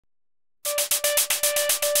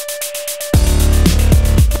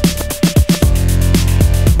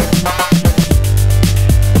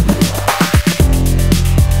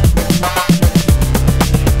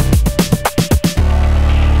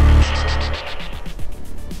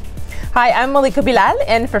Hi, I'm Malika Bilal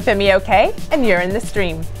in for Femi OK, and you're in the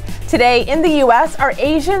stream. Today in the US, are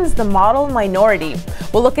Asians the model minority?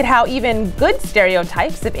 We'll look at how even good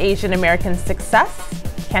stereotypes of Asian American success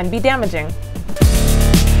can be damaging.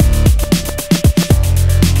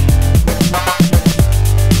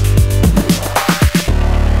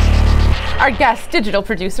 Our guest digital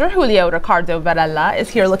producer, Julio Ricardo Varela, is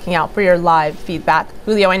here looking out for your live feedback.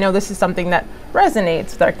 Julio, I know this is something that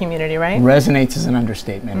resonates with our community, right? Resonates is an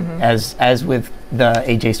understatement. As with the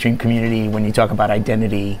AJ Stream community, when you talk about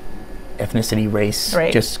identity, ethnicity, race,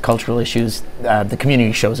 just cultural issues, the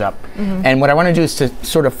community shows up. And what I want to do is to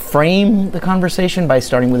sort of frame the conversation by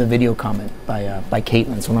starting with a video comment by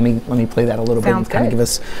Caitlin. So let me play that a little bit and kind of give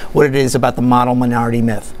us what it is about the model minority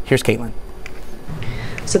myth. Here's Caitlin.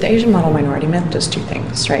 So the Asian model minority myth does two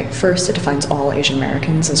things, right? First, it defines all Asian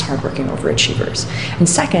Americans as hardworking overachievers. And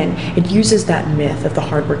second, it uses that myth of the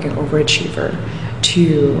hardworking overachiever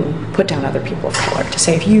to put down other people of color, to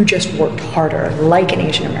say if you just worked harder like an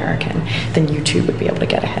Asian American, then you too would be able to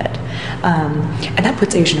get ahead. And that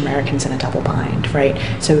puts Asian Americans in a double bind, right?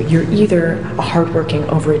 So you're either a hardworking,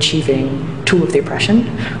 overachieving tool of the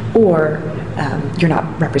oppression, or you're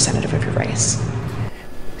not representative of your race.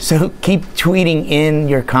 So keep tweeting in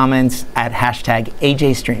your comments at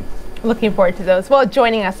 #AJStream. Looking forward to those. Well,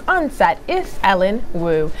 joining us on set is Ellen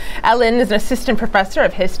Wu. Ellen is an assistant professor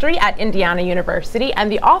of history at Indiana University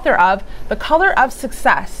and the author of The Color of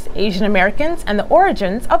Success, Asian Americans and the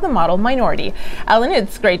Origins of the Model Minority. Ellen,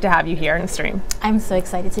 it's great to have you here in the stream. I'm so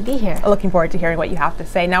excited to be here. Looking forward to hearing what you have to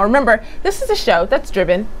say. Now remember, this is a show that's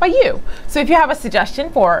driven by you. So if you have a suggestion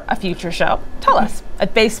for a future show, tell us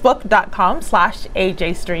at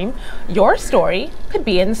facebook.com/AJStream. Your story could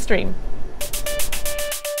be in the stream.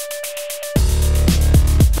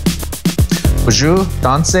 Bonjour,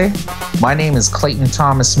 danse. My name is Clayton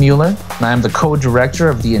Thomas Mueller, and I am the co-director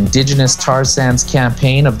of the Indigenous Tar Sands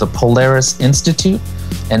campaign of the Polaris Institute,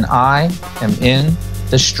 and I am in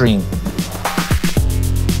the stream.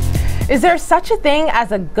 Is there such a thing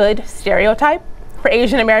as a good stereotype? For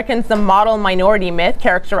Asian Americans, the model minority myth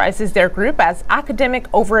characterizes their group as academic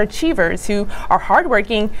overachievers who are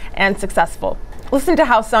hardworking and successful. Listen to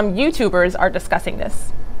how some YouTubers are discussing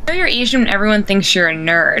this. You're Asian when everyone thinks you're a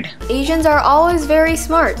nerd. Asians are always very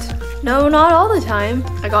smart. No, not all the time.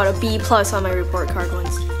 I got a B+ on my report card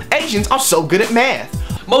once. Asians are so good at math.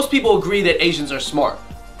 Most people agree that Asians are smart.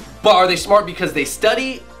 But are they smart because they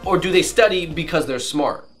study, or do they study because they're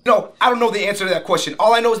smart? No, I don't know the answer to that question.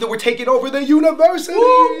 All I know is that we're taking over the university.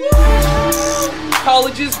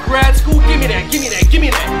 Colleges, grad school, give me that, give me that, give me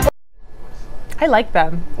that. I like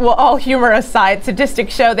them. Well, all humor aside,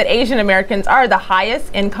 statistics show that Asian Americans are the highest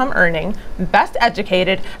income earning, best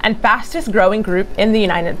educated, and fastest growing group in the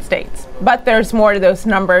United States. But there's more to those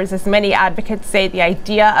numbers, as many advocates say the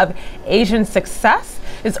idea of Asian success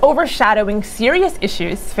is overshadowing serious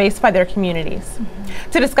issues faced by their communities.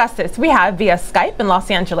 To discuss this, we have via Skype in Los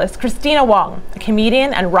Angeles, Christina Wong, a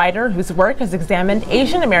comedian and writer whose work has examined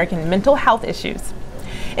Asian American mental health issues.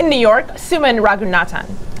 In New York, Suman Raghunathan,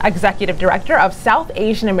 Executive Director of South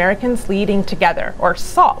Asian Americans Leading Together, or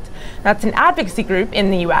SALT. That's an advocacy group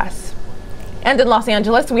in the US. And in Los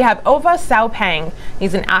Angeles, we have Ova Sao Pang.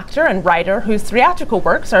 He's an actor and writer whose theatrical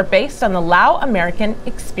works are based on the Lao American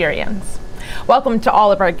experience. Welcome to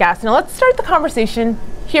all of our guests. Now let's start the conversation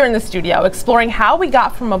here in the studio, exploring how we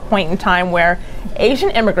got from a point in time where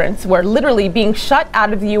Asian immigrants were literally being shut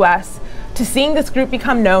out of the US to seeing this group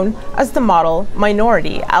become known as the model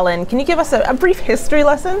minority. Ellen, can you give us a brief history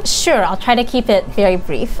lesson? Sure, I'll try to keep it very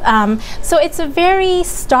brief. So it's a very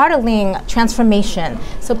startling transformation.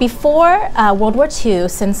 So before World War II,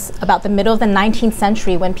 since about the middle of the 19th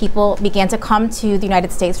century, when people began to come to the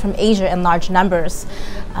United States from Asia in large numbers,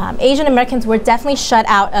 Asian Americans were definitely shut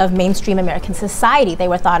out of mainstream American society. They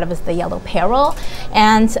were thought of as the yellow peril,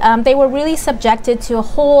 and they were really subjected to a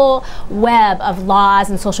whole web of laws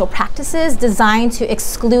and social practices designed to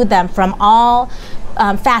exclude them from all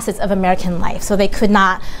facets of American life. So they could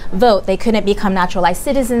not vote, they couldn't become naturalized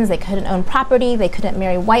citizens, they couldn't own property, they couldn't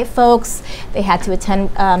marry white folks, they had to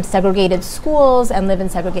attend segregated schools and live in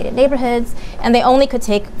segregated neighborhoods, and they only could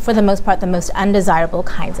take, for the most part, the most undesirable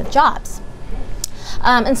kinds of jobs.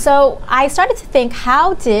 And so I started to think,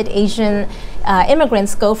 how did Asian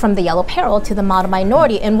immigrants go from the yellow peril to the model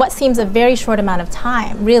minority in what seems a very short amount of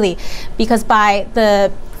time, really? Because by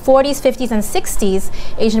the 40s, 50s, and 60s,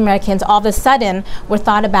 Asian Americans all of a sudden were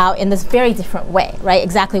thought about in this very different way, right?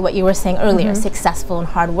 Exactly what you were saying earlier, successful and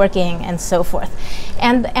hardworking and so forth.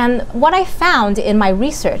 And what I found in my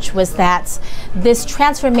research was that this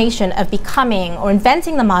transformation of becoming or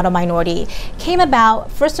inventing the model minority came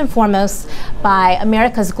about first and foremost by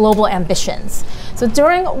America's global ambitions. So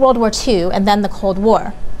during World War II and then the Cold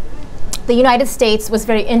War, the United States was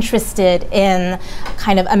very interested in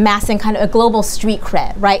kind of amassing kind of a global street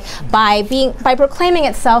cred, right? By proclaiming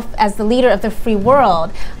itself as the leader of the free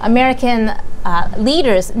world, American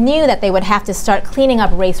leaders knew that they would have to start cleaning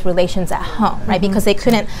up race relations at home, right? Because they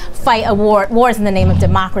couldn't fight wars in the name of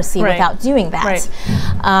democracy without doing that.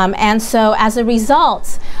 And so as a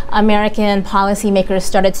result, American policymakers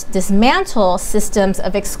started to dismantle systems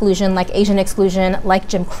of exclusion like Asian exclusion, like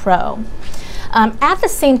Jim Crow. At the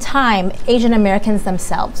same time, Asian Americans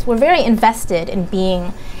themselves were very invested in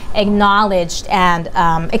being acknowledged and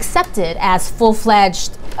accepted as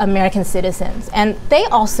full-fledged American citizens. And they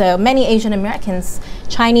also, many Asian Americans,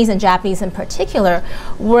 Chinese and Japanese in particular,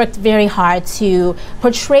 worked very hard to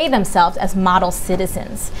portray themselves as model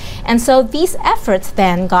citizens. And so these efforts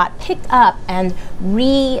then got picked up and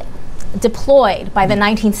deployed by the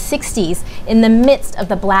 1960s in the midst of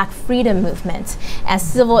the Black freedom movement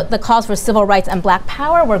as the calls for civil rights and Black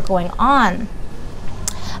power were going on.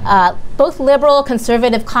 Both liberal,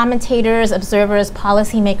 conservative commentators, observers,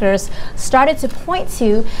 policymakers started to point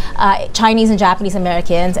to Chinese and Japanese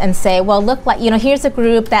Americans and say, well, look, like, here's a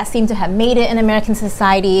group that seemed to have made it in American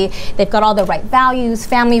society. They've got all the right values,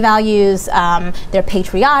 family values. They're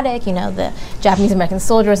patriotic. The Japanese American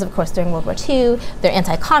soldiers, of course, during World War II, they're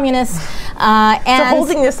anti-communist. So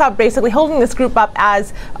holding this up, basically holding this group up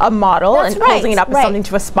as a model and holding it up as something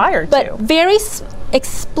to aspire to. But very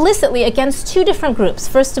explicitly against two different groups.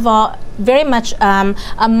 First of all, very much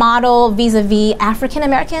a model vis-a-vis African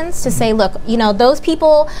Americans to say, look, those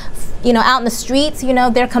people, out in the streets,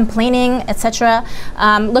 they're complaining, etc.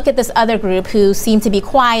 Look at this other group who seem to be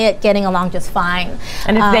quiet, getting along just fine.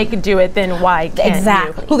 And if they could do it, then why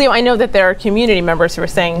can't you? Julio, I know that there are community members who are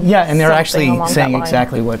saying and they're actually saying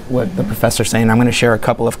exactly what the professor's saying. I'm going to share a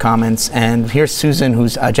couple of comments. And here's Susan,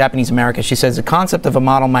 who's Japanese American. She says, the concept of a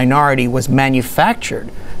model minority was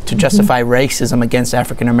manufactured to justify racism against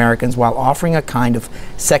African Americans while offering a kind of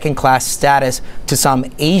second-class status to some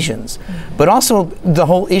Asians. But also the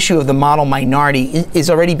whole issue of the model minority is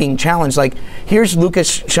already being challenged. Like, here's Lucas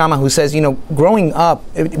Shama, who says, growing up,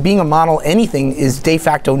 being a model, anything is de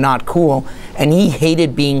facto not cool, and he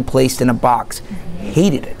hated being placed in a box.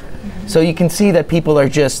 Hated it. So you can see that people are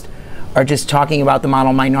just talking about the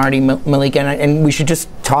model minority, Malika, and we should just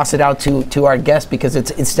toss it out to our guest, because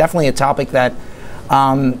it's definitely a topic that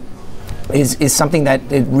is something that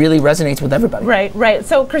it really resonates with everybody. Right.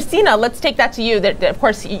 So Christina, let's take that to you. That of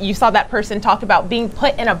course you saw that person talk about being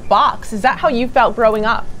put in a box. Is that how you felt growing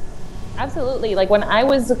up? Absolutely. Like when I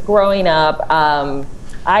was growing up,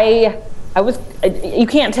 I was, you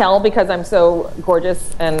can't tell because I'm so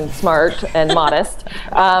gorgeous and smart and modest,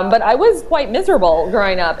 but I was quite miserable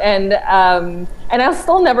growing up, and I'll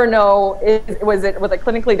still never know, was it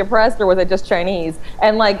clinically depressed or was it just Chinese?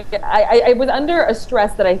 And like, I was under a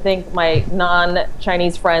stress that I think my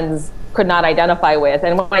non-Chinese friends could not identify with.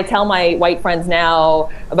 And when I tell my white friends now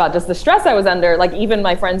about just the stress I was under, like even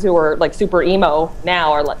my friends who were like super emo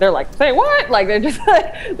now are like, they're like, say what? Like they're just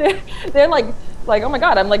like, they're like, oh my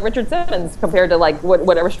God, I'm like Richard Simmons compared to like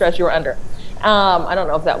whatever stress you were under. I don't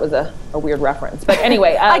know if that was a weird reference, but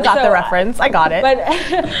anyway. I got the reference, I got it. But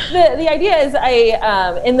the idea is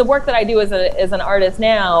in the work that I do as an artist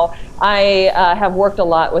now, I have worked a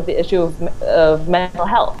lot with the issue of mental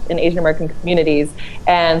health in Asian American communities,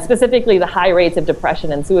 and specifically the high rates of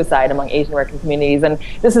depression and suicide among Asian American communities. And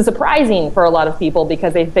this is surprising for a lot of people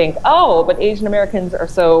because they think, oh, but Asian Americans are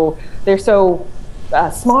so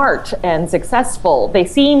smart and successful. They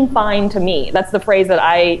seem fine to me. That's the phrase that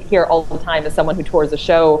I hear all the time as someone who tours a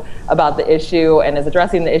show about the issue and is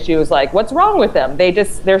addressing the issue. Is like, what's wrong with them?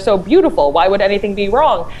 They're so beautiful. Why would anything be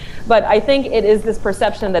wrong? But I think it is this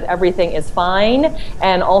perception that everything is fine,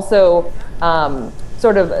 and also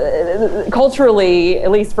sort of culturally, at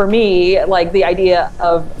least for me, like the idea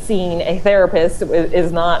of seeing a therapist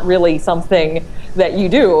is not really something that you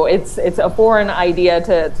do. It's a foreign idea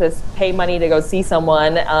to pay money to go see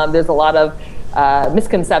someone. There's a lot of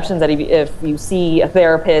misconceptions that if you see a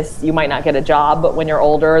therapist, you might not get a job, but when you're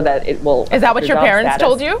older, that it will. Is that what your parents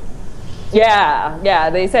told you? Yeah.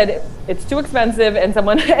 They said it's too expensive, and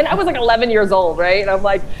I was like 11 years old, right? And I'm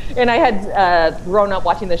like, and I had grown up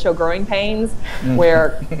watching the show Growing Pains,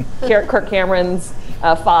 where Kirk Cameron's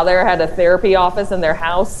father had a therapy office in their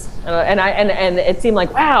house, and it seemed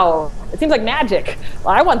like, wow, it seems like magic.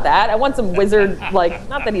 Well, I want that. I want some wizard, like,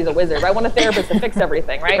 not that he's a wizard, but I want a therapist to fix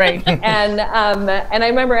everything, right? Right. And I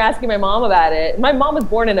remember asking my mom about it. My mom was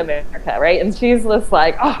born in America, right? And she's just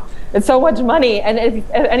like, oh, it's so much money. And if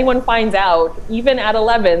anyone finds out, even at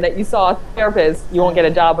 11, that you saw a therapist, you won't get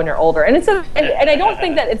a job when you're older. And and I don't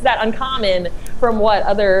think that it's that uncommon from what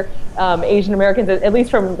other Asian Americans, at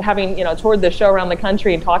least from having toured the show around the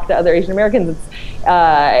country and talked to other Asian Americans,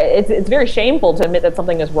 it's very shameful to admit that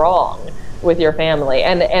something is wrong with your family.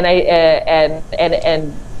 And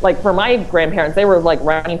like for my grandparents, they were like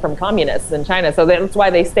running from communists in China, so that's why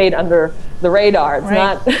they stayed under the radar. It's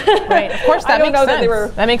not right. Of course, that makes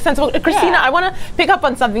sense. That makes sense. Well, Christina, I want to pick up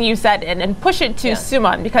on something you said and push it to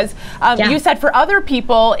Suman, because you said for other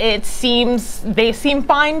people they seem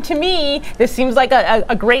fine to me. This seems like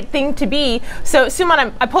a great thing to be. So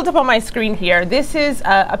Suman, I pulled up on my screen here. This is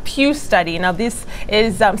a Pew study. Now this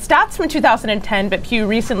is stats from 2010, but Pew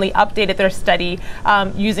recently updated their study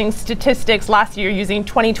using statistics last year, using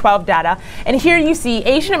 2012 data. And here you see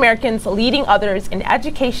Asian Americans leading others in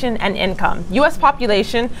education and income. U.S.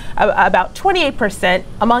 population about 28%.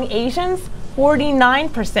 Among Asians,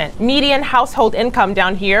 49%. Median household income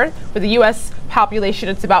down here for the U.S. population,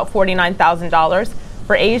 it's about $49,000.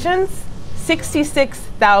 For Asians,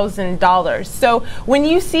 $66,000. So when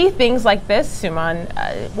you see things like this, Suman,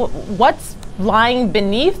 what's lying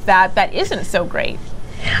beneath that isn't so great?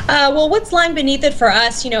 Well, what's lying beneath it for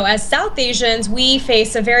us, as South Asians, we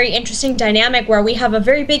face a very interesting dynamic where we have a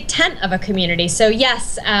very big tent of a community. So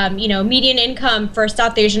yes, median income for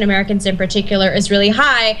South Asian Americans in particular is really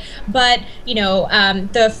high, but,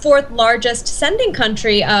 the fourth largest sending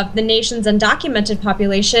country of the nation's undocumented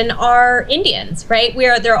population are Indians, right?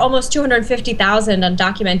 There are almost 250,000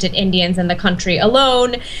 undocumented Indians in the country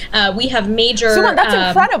alone. We have major... Suman, that's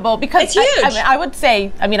incredible, because it's huge. I would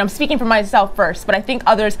say, I'm speaking for myself first, but I think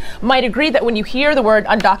others might agree that when you hear the word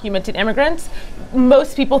undocumented immigrants,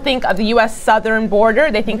 most people think of the U.S. southern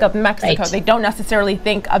border. They think of Mexico. Right. They don't necessarily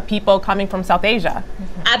think of people coming from South Asia.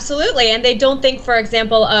 Absolutely. And they don't think, for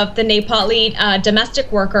example, of the Nepali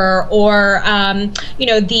domestic worker or,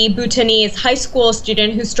 the Bhutanese high school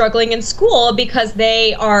student who's struggling in school because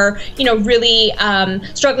they are, really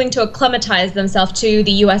struggling to acclimatize themselves to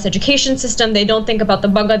the U.S. education system. They don't think about the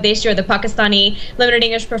Bangladeshi or the Pakistani limited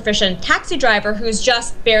English proficient taxi driver who's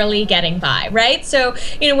just barely getting by, right? So,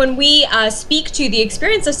 when we speak to the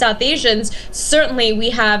experience of South Asians, certainly we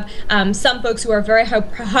have some folks who are very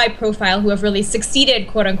high profile, who have really succeeded,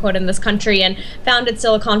 quote unquote, in this country and founded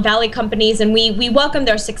Silicon Valley companies, and we welcome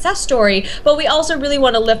their success story, but we also really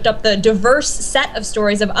want to lift up the diverse set of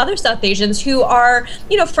stories of other South Asians who are,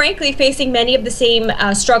 frankly, facing many of the same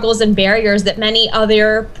struggles and barriers that many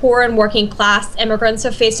other poor and working class immigrants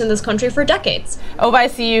have faced in this country for decades. Oh, I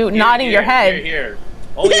see you nodding your head. Here.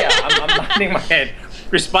 Oh yeah, I'm nodding my head,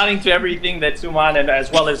 responding to everything that Suman and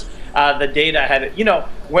as well as the data had.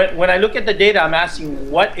 When I look at the data, I'm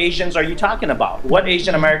asking, what Asians are you talking about? What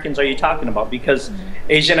Asian Americans are you talking about? Because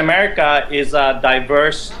Asian America is a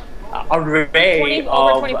diverse array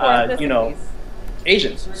of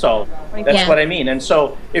Asians. So that's what I mean. And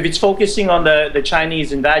so if it's focusing on the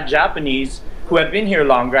Chinese and that Japanese who have been here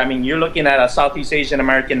longer, you're looking at a Southeast Asian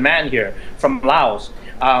American man here from Laos.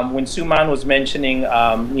 When Suman was mentioning,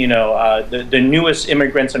 the newest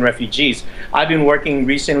immigrants and refugees, I've been working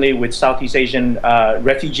recently with Southeast Asian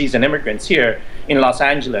refugees and immigrants here in Los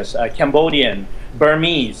Angeles, Cambodian,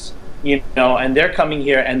 Burmese, and they're coming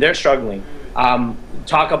here and they're struggling.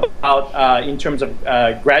 Talk about in terms of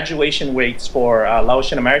graduation rates for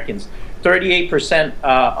Laotian Americans, 38%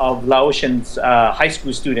 of Laotians high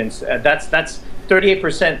school students. That's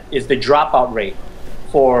 38% is the dropout rate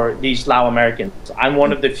for these Lao Americans. I'm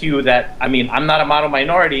one of the few that, I'm not a model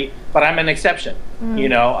minority, but I'm an exception.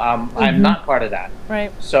 I'm not part of that.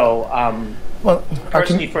 Right. So,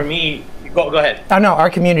 personally for me, go ahead. Oh, no, our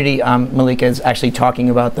community, Malika, is actually talking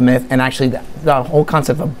about the myth and actually the whole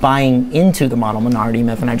concept of buying into the model minority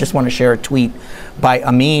myth. And I just want to share a tweet by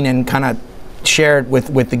Amin and kind of share it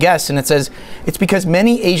with the guests. And it says, it's because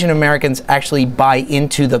many Asian Americans actually buy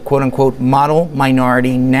into the quote unquote model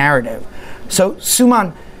minority narrative. So,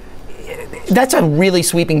 Suman, that's a really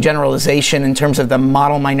sweeping generalization in terms of the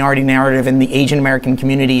model minority narrative, and the Asian American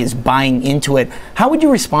community is buying into it. How would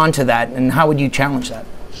you respond to that, and how would you challenge that?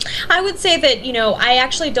 I would say that, I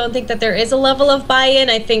actually don't think that there is a level of buy-in.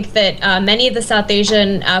 I think that many of the South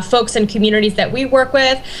Asian folks and communities that we work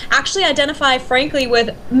with actually identify, frankly,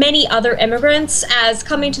 with many other immigrants as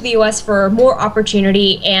coming to the U.S. for more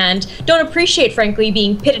opportunity and don't appreciate, frankly,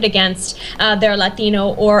 being pitted against their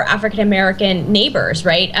Latino or African-American neighbors,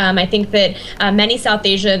 right? I think that many South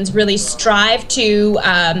Asians really strive to,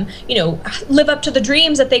 live up to the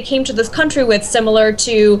dreams that they came to this country with, similar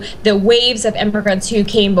to the waves of immigrants who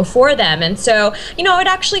came before them. And so, I would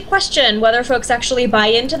actually question whether folks actually buy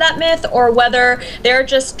into that myth or whether they're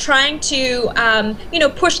just trying to,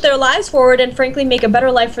 push their lives forward and frankly make a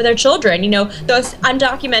better life for their children. Those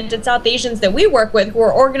undocumented South Asians that we work with who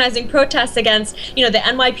are organizing protests against, the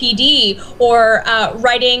NYPD or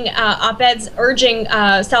writing op-eds urging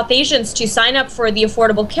South Asians to sign up for the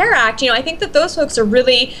Affordable Care Act. I think that those folks are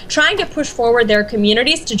really trying to push forward their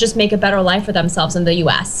communities to just make a better life for themselves in the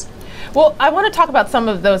U.S. Well, I want to talk about some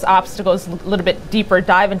of those obstacles a little bit deeper,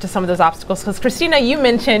 dive into some of those obstacles, because Christina, you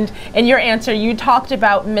mentioned in your answer, you talked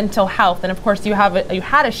about mental health, and of course you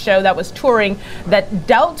had a show that was touring that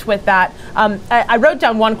dealt with that. I wrote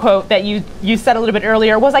down one quote that you said a little bit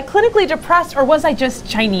earlier. Was I clinically depressed or was I just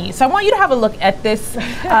Chinese? So I want you to have a look at this.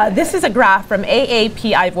 This is a graph from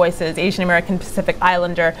AAPI Voices, Asian American Pacific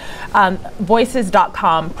Islander,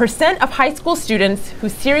 voices.com. % of high school students who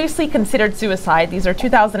seriously considered suicide. These are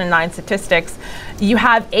 2009 statistics. You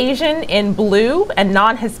have Asian in blue and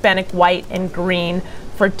non-Hispanic white in green.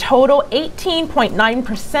 For total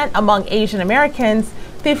 18.9% among Asian Americans,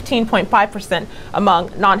 15.5%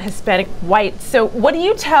 among non-Hispanic whites. So what do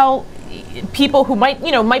you tell people who might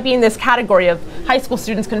be in this category of high school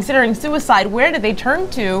students considering suicide? Where do they turn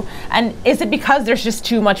to? And is it because there's just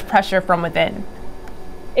too much pressure from within?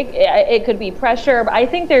 It could be pressure, but I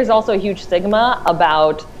think there's also a huge stigma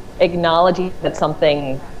about acknowledging that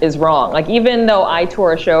something is wrong. Like, even though I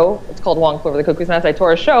tour a show, it's called Wong Flew Over the Cuckoo's Nest, I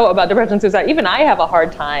tour a show about depression and suicide, even I have a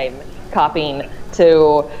hard time copying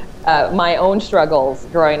to my own struggles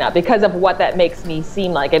growing up because of what that makes me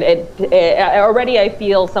seem like. Already I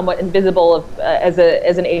feel somewhat invisible as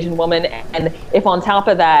an Asian woman, and if on top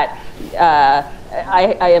of that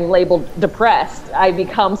I am labeled depressed, I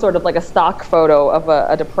become sort of like a stock photo of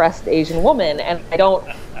a depressed Asian woman, and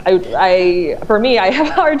for me, I have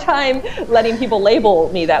a hard time letting people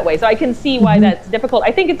label me that way. So I can see why that's difficult.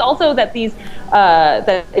 I think it's also that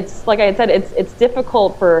that it's, like I had said, it's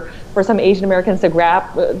difficult for some Asian Americans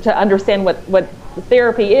to understand what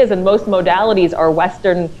therapy is, and most modalities are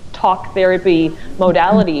Western talk therapy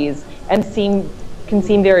modalities and can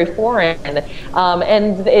seem very foreign,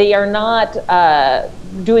 and they are not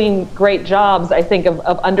doing great jobs, I think, of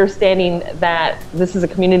understanding that this is a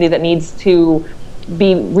community that needs to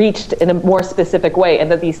be reached in a more specific way,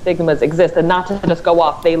 and that these stigmas exist, and not to just go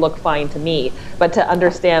off, they look fine to me, but to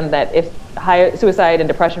understand that if higher suicide and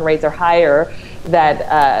depression rates are higher,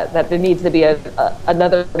 that there needs to be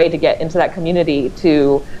another way to get into that community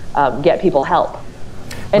to get people help,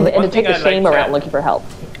 and to take the shame around looking for help.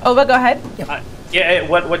 Ova, go ahead. Yeah,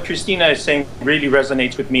 what Christina is saying really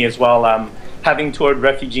resonates with me as well. Having toured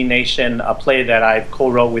Refugee Nation, a play that I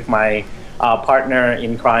co-wrote with my partner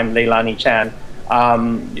in crime, Leilani Chan,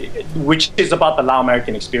 which is about the Lao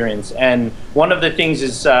American experience. And one of the things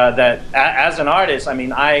is that as an artist,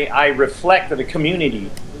 I reflect the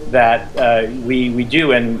community that we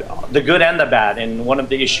do, and the good and the bad. And one of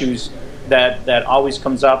the issues that always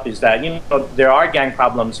comes up is that there are gang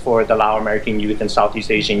problems for the Lao American youth and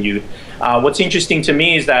Southeast Asian youth. What's interesting to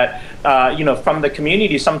me is that from the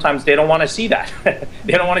community, sometimes they don't want to see that.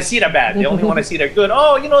 They don't want to see the bad. They only want to see the good.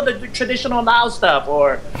 Oh, the traditional Lao stuff,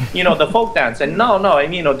 or the folk dance. And no,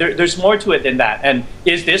 there's more to it than that. And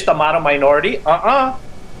is this the model minority?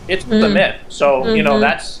 It's the myth. So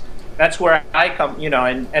that's where I come,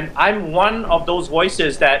 and I'm one of those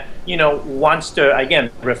voices that, wants to, again,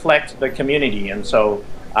 reflect the community. And so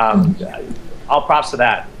all props to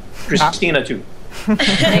that. Christina, too.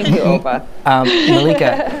 Thank you, Opa.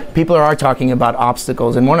 Malika, people are talking about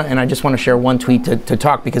obstacles, and I just want to share one tweet to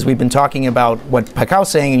talk, because we've been talking about what Pakau's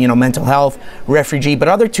saying, mental health, refugee, but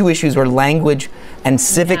other two issues were language and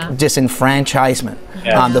civic disenfranchisement,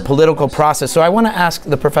 the political process. So I want to ask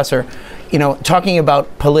the professor, talking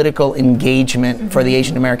about political engagement for the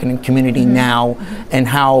Asian American community now, and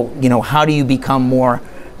how do you become more,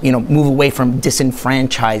 move away from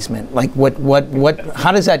disenfranchisement? Like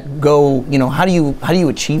how does that go? How do you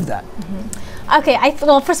achieve that? Okay,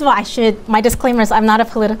 well, first of all, my disclaimer is I'm not a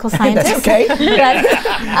political scientist. That's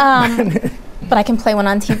okay. But I can play one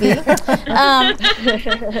on TV.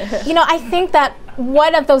 I think that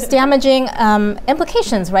one of those damaging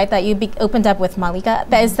implications, right, that you opened up with, Malika,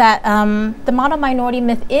 that is that the model minority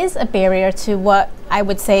myth is a barrier to what I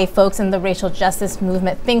would say folks in the racial justice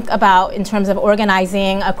movement think about in terms of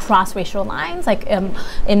organizing across racial lines, like in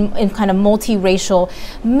kind of multiracial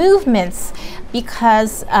movements,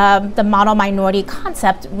 because the model minority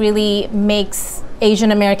concept really makes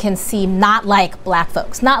Asian Americans seem not like black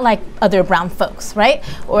folks, not like other brown folks, right?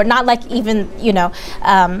 Or not like even, you know,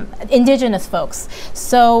 indigenous folks.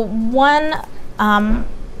 So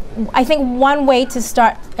I think one way to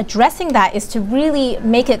start addressing that is to really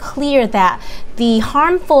make it clear that the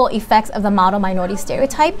harmful effects of the model minority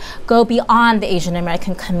stereotype go beyond the Asian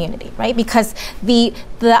American community, right? Because the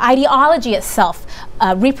ideology itself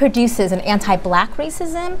reproduces an anti-black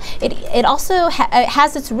racism. It also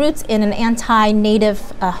has its roots in an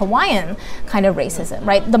anti-native Hawaiian kind of racism,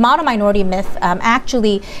 right? The model minority myth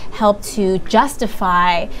actually helped to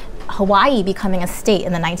justify Hawaii becoming a state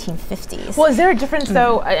in the 1950s. Well, is there a difference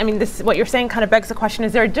though? I mean, what you're saying kind of begs the question,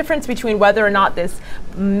 is there a difference between whether or not this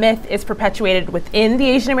myth is perpetuated within the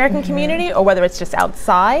Asian American community or whether it's just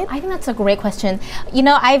outside? I think that's a great question. You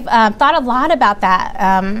know, I've thought a lot about that.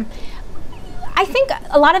 I think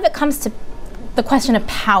a lot of it comes to the question of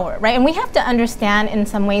power, right? And we have to understand in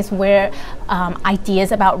some ways where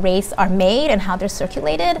ideas about race are made and how they're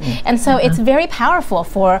circulated. And so it's very powerful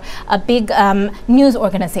for a big news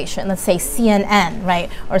organization, let's say CNN, right?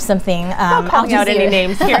 Or something. Not calling out any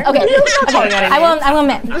names here. Okay, I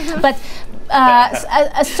won't. But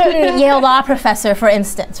a certain Yale law professor, for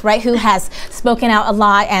instance, right, who has spoken out a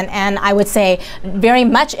lot and I would say very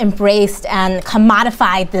much embraced and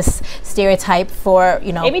commodified this stereotype for,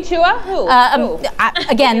 you know. Amy Chua? Who?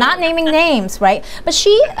 Again, not naming names, right? But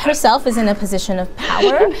she herself is in a position of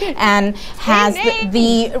power and has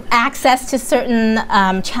the access to certain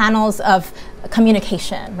channels of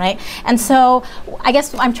communication, right? And so I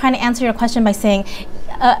guess I'm trying to answer your question by saying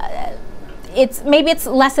maybe it's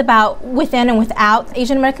less about within and without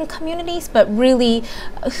Asian American communities, but really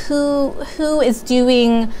who is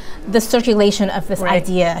doing the circulation of this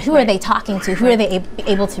idea? Who are they talking to? Who are they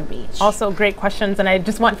able to reach? Also great questions, and I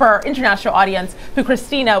just want for our international audience, who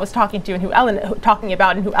Christina was talking to and who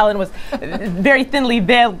Ellen was very thinly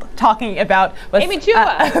veiled talking about, was Amy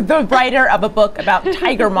Chua, the writer of a book about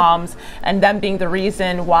tiger moms and them being the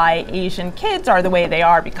reason why Asian kids are the way they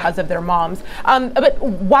are because of their moms. But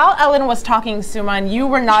while Ellen was talking, Suman, you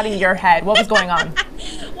were nodding your head. What was going on?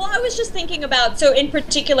 Well, I was just thinking about, so in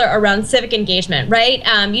particular around civic engagement, right?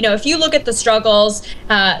 You know, if you look at the struggles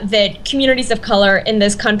that communities of color in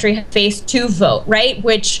this country have faced to vote, right?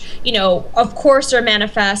 Which, you know, of course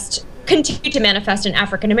continue to manifest in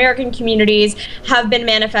African American communities, have been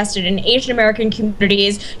manifested in Asian American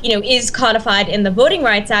communities, you know, is codified in the Voting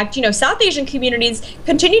Rights Act. You know, South Asian communities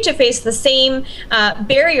continue to face the same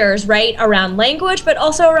barriers, right, around language, but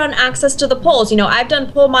also around access to the polls. You know, I've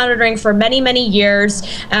done poll monitoring for many, many years,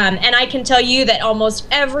 and I can tell you that almost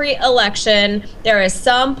every election, there is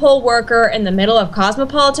some poll worker in the middle of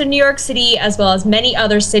cosmopolitan New York City, as well as many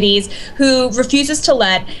other cities, who refuses to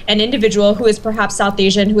let an individual who is perhaps South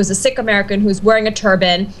Asian, who is a Sikh American who's wearing a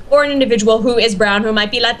turban, or an individual who is brown who might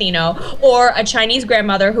be Latino, or a Chinese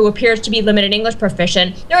grandmother who appears to be limited English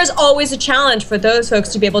proficient. There is always a challenge for those folks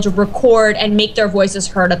to be able to record and make their voices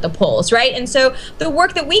heard at the polls, right? And so the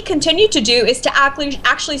work that we continue to do is to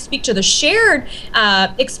actually speak to the shared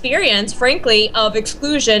experience, frankly, of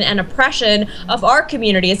exclusion and oppression of our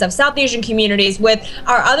communities, of South Asian communities, with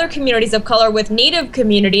our other communities of color, with Native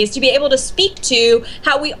communities, to be able to speak to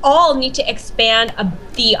how we all need to expand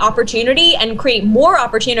the opportunity and create more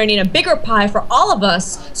opportunity and a bigger pie for all of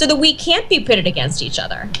us so that we can't be pitted against each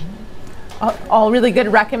other. All really good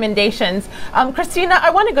recommendations. Christina, I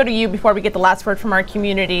want to go to you before we get the last word from our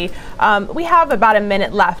community. We have about a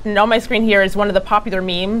minute left, and on my screen here is one of the popular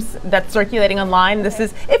memes that's circulating online. This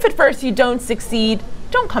is, if at first you don't succeed,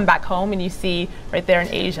 don't come back home. And you see right there an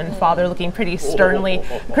Asian father looking pretty sternly.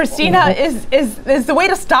 Christina, is the way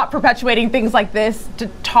to stop perpetuating things like this to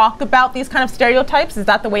talk about these kind of stereotypes? Is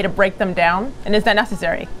that the way to break them down? And is that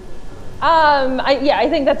necessary? I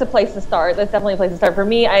think that's a place to start. That's definitely a place to start. For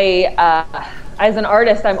me, as an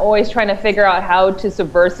artist, I'm always trying to figure out how to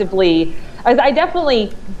subversively, I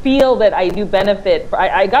definitely feel that I do benefit.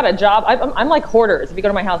 I got a job, I'm like Hoarders. If you go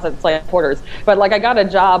to my house, it's like Hoarders. But like I got a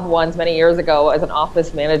job once many years ago as an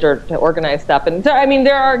office manager to organize stuff. And so, I mean,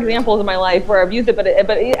 there are examples in my life where I've used it, but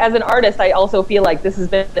as an artist, I also feel like this has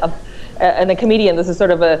been and a comedian, this is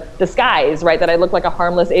sort of a disguise, right? That I look like a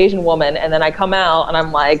harmless Asian woman, and then I come out and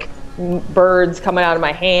I'm like, birds coming out of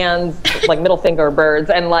my hands, like middle finger birds,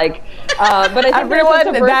 and like. But I think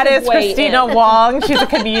everyone, that is Christina Wong. She's a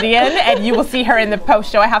comedian, and you will see her in the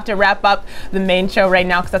post show. I have to wrap up the main show right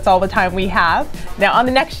now because that's all the time we have. Now, on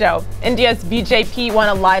the next show, India's BJP won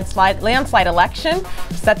a landslide election,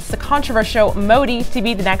 sets the controversial Modi to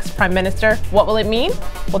be the next prime minister. What will it mean?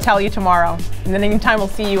 We'll tell you tomorrow. In the meantime, we'll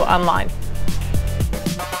see you online.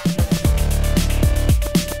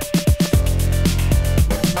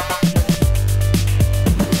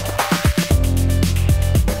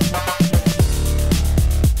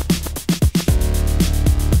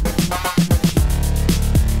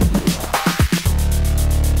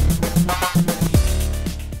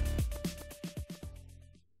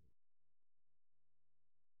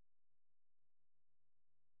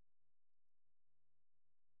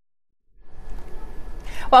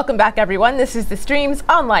 Welcome back, everyone. This is the Stream's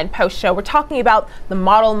online post show. We're talking about the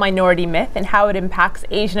model minority myth and how it impacts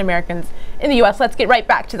Asian Americans in the U.S. Let's get right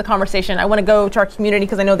back to the conversation. I want to go to our community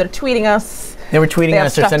because I know they're tweeting us. They were tweeting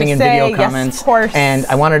us, they're sending in video comments. Yes, of course. And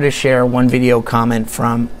I wanted to share one video comment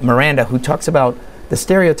from Miranda, who talks about the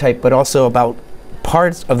stereotype, but also about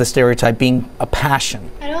parts of the stereotype being a passion.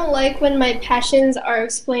 I don't like when my passions are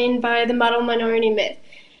explained by the model minority myth.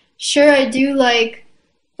 Sure, I do like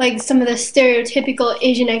some of the stereotypical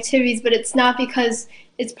Asian activities, but it's not because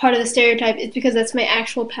it's part of the stereotype, it's because that's my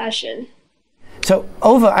actual passion. So,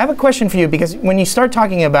 Ova, I have a question for you, because when you start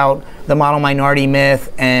talking about the model minority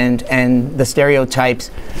myth and the stereotypes,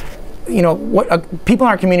 you know, what people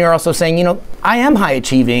in our community are also saying, you know, I am high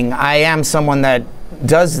achieving, I am someone that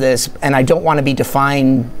does this, and I don't want to be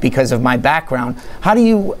defined because of my background. How do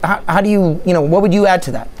you, you know, what would you add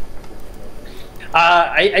to that?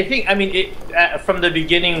 I think, I mean, from the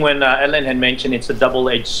beginning when Ellen had mentioned it's a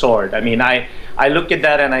double-edged sword. I mean, I look at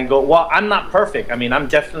that and I go, well, I'm not perfect. I mean, I'm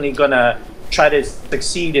definitely going to try to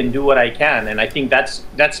succeed and do what I can. And I think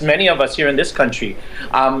that's many of us here in this country.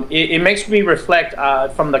 It makes me reflect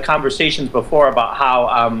from the conversations before about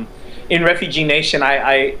how in Refugee Nation,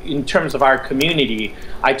 in terms of our community,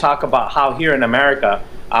 I talk about how here in America,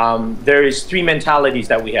 there is three mentalities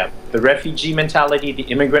that we have: the refugee mentality, the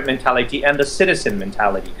immigrant mentality, and the citizen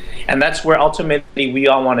mentality. And that's where ultimately we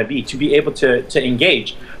all want to be able to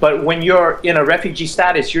engage. But when you're in a refugee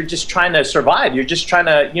status, you're just trying to survive. You're just trying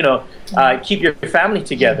to, you know, keep your family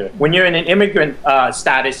together. When you're in an immigrant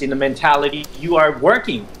status, in the mentality, you are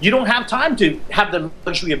working. You don't have time to have the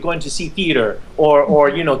luxury of going to see theater or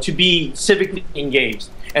you know, to be civically engaged.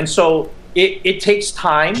 And so it takes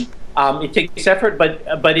time. It takes effort,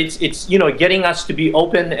 but it's you know, getting us to be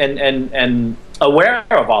open and aware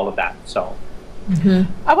of all of that. So.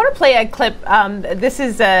 Mm-hmm. I want to play a clip. This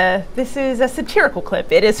is a satirical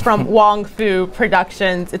clip. It is from Wong Fu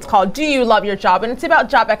Productions. It's called "Do You Love Your Job?" and it's about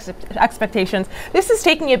job expectations. This is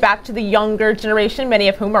taking it back to the younger generation, many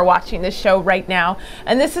of whom are watching this show right now,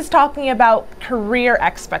 and this is talking about career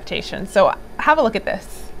expectations. So have a look at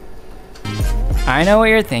this. I know what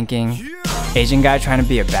you're thinking. Asian guy trying to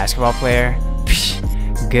be a basketball player?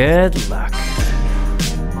 Psh, good luck.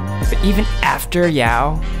 But even after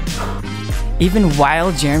Yao, even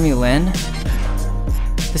while Jeremy Lin,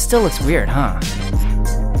 this still looks weird, huh?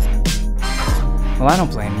 Well, I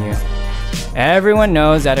don't blame you. Everyone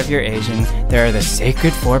knows that if you're Asian, there are the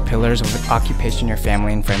sacred 4 pillars of occupation your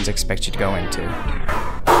family and friends expect you to go into.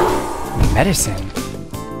 Medicine,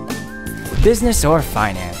 business or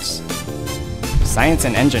finance, science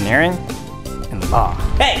and engineering, and law.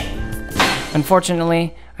 Hey!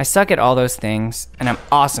 Unfortunately, I suck at all those things, and I'm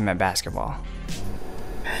awesome at basketball.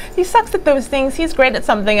 He sucks at those things. He's great at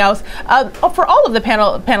something else. For all of the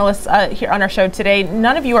panelists here on our show today,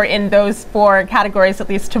 none of you are in those 4 categories, at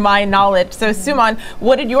least to my knowledge. So, Suman,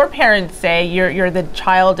 what did your parents say? You're the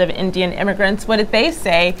child of Indian immigrants. What did they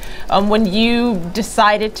say when you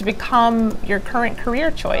decided to become your current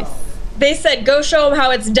career choice? They said, "Go show them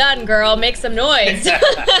how it's done, girl. Make some noise." Nice.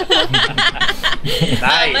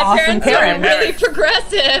 My parents are really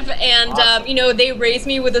progressive, and awesome. You know, they raised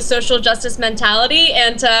me with a social justice mentality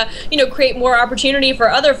and to, you know, create more opportunity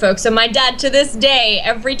for other folks. So my dad, to this day,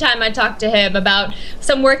 every time I talk to him about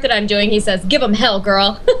some work that I'm doing, he says, "Give them hell,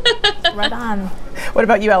 girl." Right on. What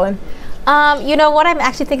about you, Ellen? You know what I'm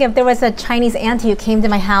actually thinking of, there was a Chinese auntie who came to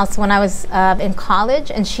my house when I was in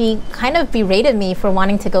college, and she kind of berated me for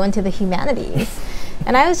wanting to go into the humanities.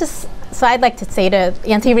 And I was just, so I'd like to say to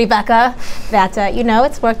Auntie Rebecca that, you know,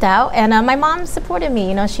 it's worked out. And my mom supported me.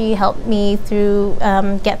 You know, she helped me through,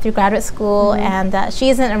 get through graduate school. And she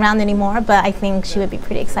isn't around anymore, but I think she would be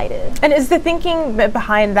pretty excited. And is the thinking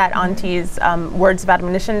behind that auntie's words of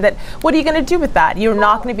admonition that, what are you going to do with that? You're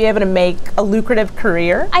not going to be able to make a lucrative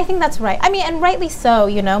career? I think that's right. I mean, and rightly so.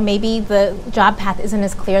 You know, maybe the job path isn't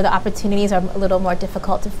as clear. The opportunities are a little more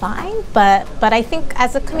difficult to find. But I think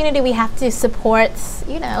as a community, we have to support,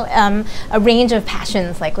 you know, a range of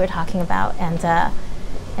passions like we're talking about,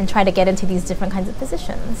 and try to get into these different kinds of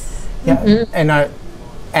positions. Yeah,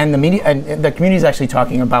 and the media and the community is actually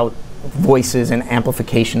talking about voices and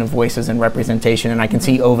amplification of voices and representation, and I can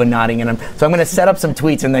see Ova nodding, and so I'm going to set up some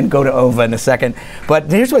tweets and then go to Ova in a second. But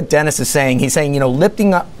here's what Dennis is saying. He's saying, you know,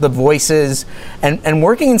 lifting up the voices and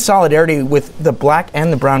working in solidarity with the Black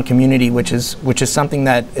and the brown community, which is something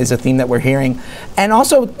that is a theme that we're hearing. And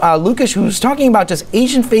also Lucas, who's talking about just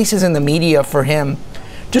Asian faces in the media for him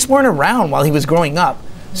just weren't around while he was growing up.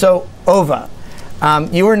 So Ova,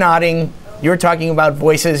 you were nodding, you were talking about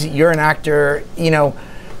voices, you're an actor, you know,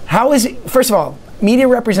 how is it, first of all, media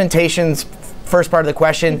representation's first part of the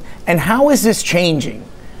question, and how is this changing?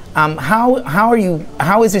 How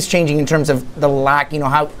is this changing in terms of the lack, you know,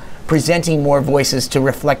 how presenting more voices to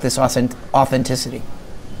reflect this authenticity?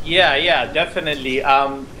 Yeah, definitely.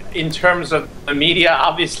 In terms of the media,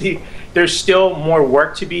 obviously, there's still more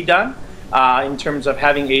work to be done in terms of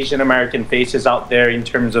having Asian American faces out there in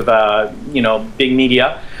terms of, you know, big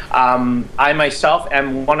media. I myself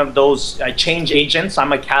am one of those change agents.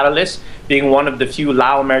 I'm a catalyst, being one of the few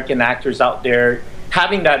Lao American actors out there,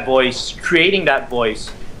 having that voice, creating that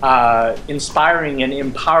voice, inspiring and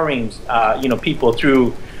empowering, you know, people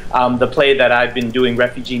through the play that I've been doing,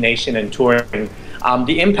 Refugee Nation, and touring.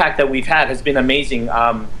 The impact that we've had has been amazing.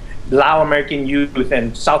 Lao American youth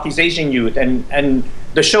and Southeast Asian youth, and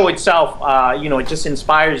the show itself, you know, it just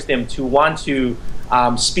inspires them to want to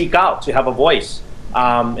speak out, to have a voice.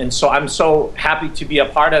 And so I'm so happy to be a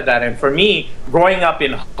part of that. And for me, growing up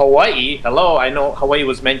in Hawaii, hello, I know Hawaii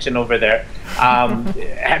was mentioned over there.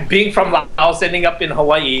 Being from Laos, ending up in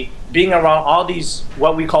Hawaii, being around all these,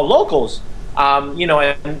 what we call locals, you know,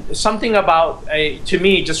 and something about, to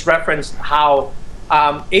me, just referenced how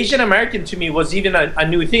Asian American to me was even a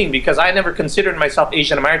new thing, because I never considered myself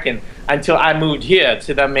Asian American until I moved here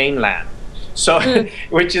to the mainland. So,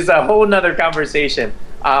 which is a whole nother conversation.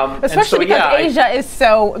 Especially because Asia is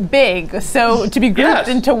so big, so to be grouped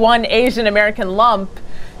into one Asian American lump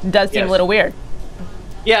does seem a little weird.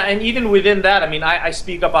 Yeah, and even within that, I mean, I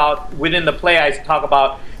speak about, within the play, I talk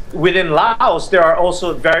about, within Laos, there are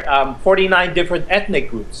also 49 different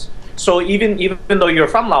ethnic groups. So even though you're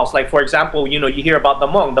from Laos, like for example, you know, you hear about the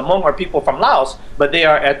Hmong. The Hmong are people from Laos, but they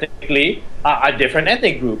are ethnically a different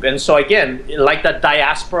ethnic group. And so again, like the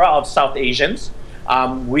diaspora of South Asians,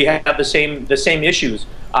 we have the same issues.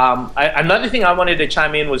 Another thing I wanted to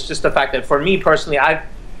chime in was just the fact that for me personally, I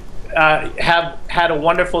have had a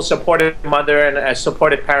wonderful supportive mother and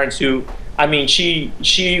supportive parents who, I mean,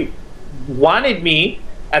 she wanted me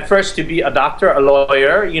at first to be a doctor, a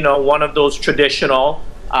lawyer, you know, one of those traditional,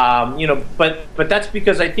 you know, but that's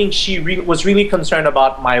because I think she was really concerned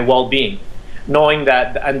about my well-being, knowing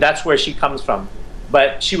that, and that's where she comes from.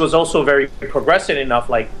 But she was also very progressive enough,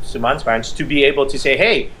 like Suman's parents, to be able to say,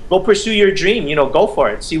 hey, go pursue your dream, you know, go for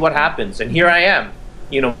it, see what happens. And here I am,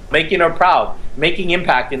 you know, making her proud, making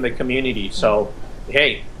impact in the community. So,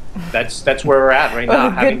 hey, that's where we're at right now,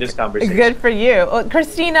 having this conversation. Good for you. Well,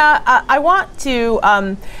 Christina, I want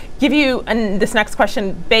to give you this next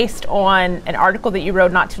question based on an article that you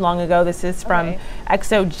wrote not too long ago. This is from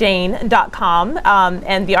exojane.com,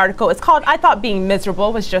 and the article is called "I Thought Being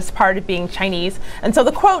Miserable Was Just Part of Being Chinese." And so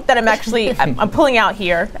the quote that I'm actually I'm pulling out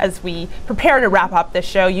here as we prepare to wrap up this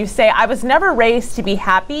show, you say, "I was never raised to be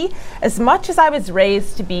happy as much as I was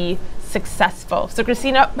raised to be successful." So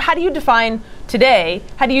Christina, how do you define today,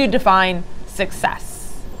 how do you define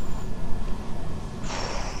success?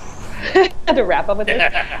 To wrap up with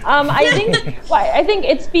this, I think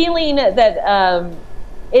it's feeling that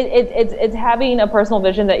it's having a personal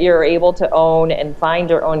vision that you're able to own and find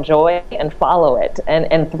your own joy and follow it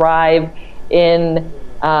and thrive in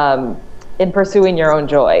pursuing your own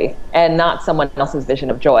joy and not someone else's vision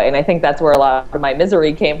of joy. And I think that's where a lot of my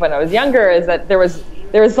misery came when I was younger, is that there was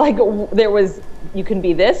you can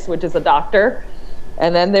be this, which is a doctor,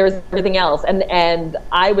 and then there was everything else, and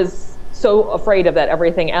I was so afraid of that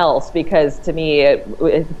everything else, because to me it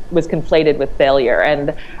was conflated with failure.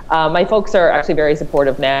 And my folks are actually very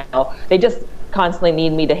supportive now. They just constantly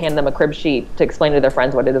need me to hand them a crib sheet to explain to their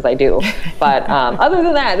friends what it is I do. But other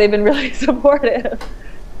than that, they've been really supportive.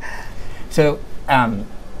 So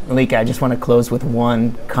Malika, I just want to close with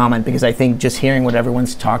one comment, because I think just hearing what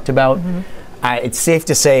everyone's talked about, it's safe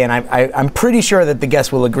to say, and I'm pretty sure that the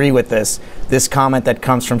guests will agree with this comment that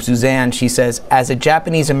comes from Suzanne. She says, as a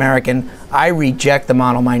Japanese American, I reject the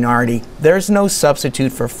model minority. There's no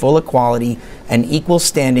substitute for full equality and equal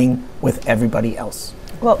standing with everybody else.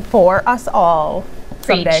 Well, for us all.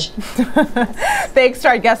 Someday. Thanks to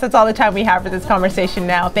our guests. That's all the time we have for this conversation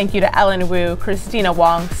now. Thank you to Ellen Wu, Christina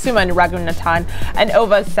Wong, Suman Raghunathan, and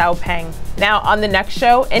Ova Saopeng. Now, on the next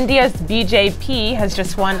show, India's BJP has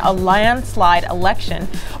just won a landslide election.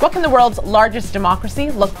 What can the world's largest democracy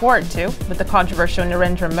look forward to with the controversial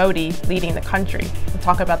Narendra Modi leading the country? We'll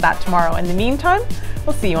talk about that tomorrow. In the meantime,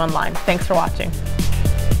 we'll see you online. Thanks for watching.